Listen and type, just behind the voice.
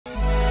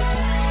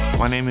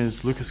My name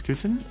is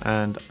Coutin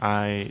and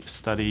I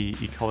study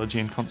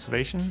Ecology and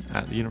Conservation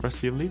at the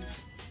University of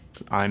Leeds.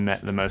 I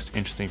met the most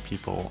interesting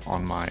people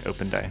on my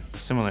open day. A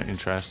similar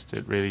interest,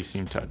 it really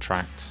seemed to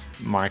attract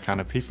my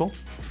kind of people.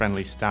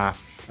 Friendly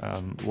staff,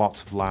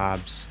 lots of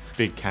labs,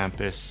 big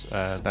campus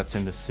that's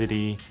in the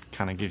city,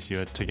 kind of gives you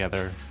a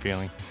together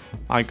feeling.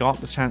 I got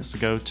the chance to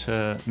go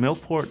to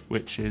Millport,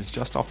 which is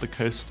just off the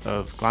coast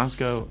of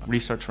Glasgow,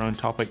 research our own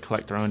topic,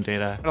 collect our own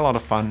data. Had a lot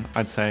of fun,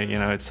 I'd say. You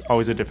know, it's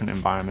always a different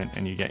environment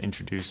and you get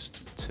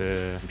introduced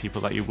to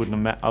people that you wouldn't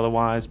have met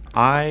otherwise.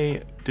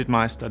 I did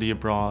my study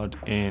abroad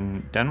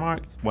in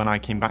Denmark. When I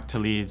came back to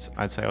Leeds,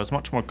 I'd say I was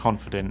much more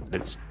confident.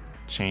 It's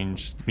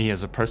changed me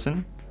as a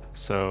person,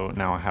 so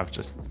now I have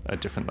just a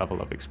different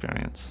level of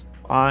experience.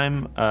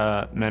 I'm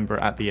a member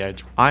at The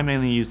Edge. I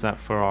mainly use that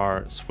for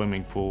our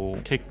swimming pool,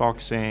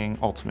 kickboxing,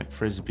 ultimate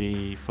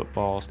frisbee,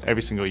 football.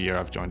 Every single year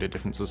I've joined a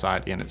different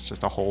society and it's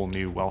just a whole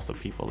new wealth of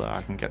people that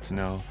I can get to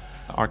know.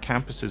 Our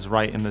campus is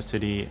right in the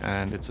city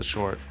and it's a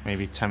short,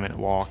 maybe 10-minute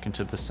walk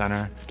into the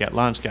center. Get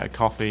lunch, get a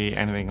coffee,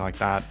 anything like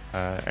that.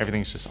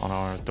 Everything's just on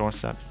our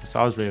doorstep. So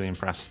I was really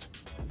impressed.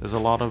 There's a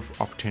lot of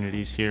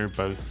opportunities here,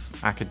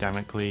 both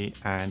academically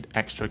and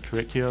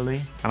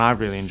extracurricularly, and I've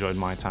really enjoyed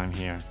my time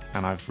here,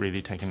 and I've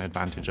really taken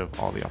advantage of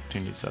all the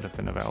opportunities that have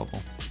been available.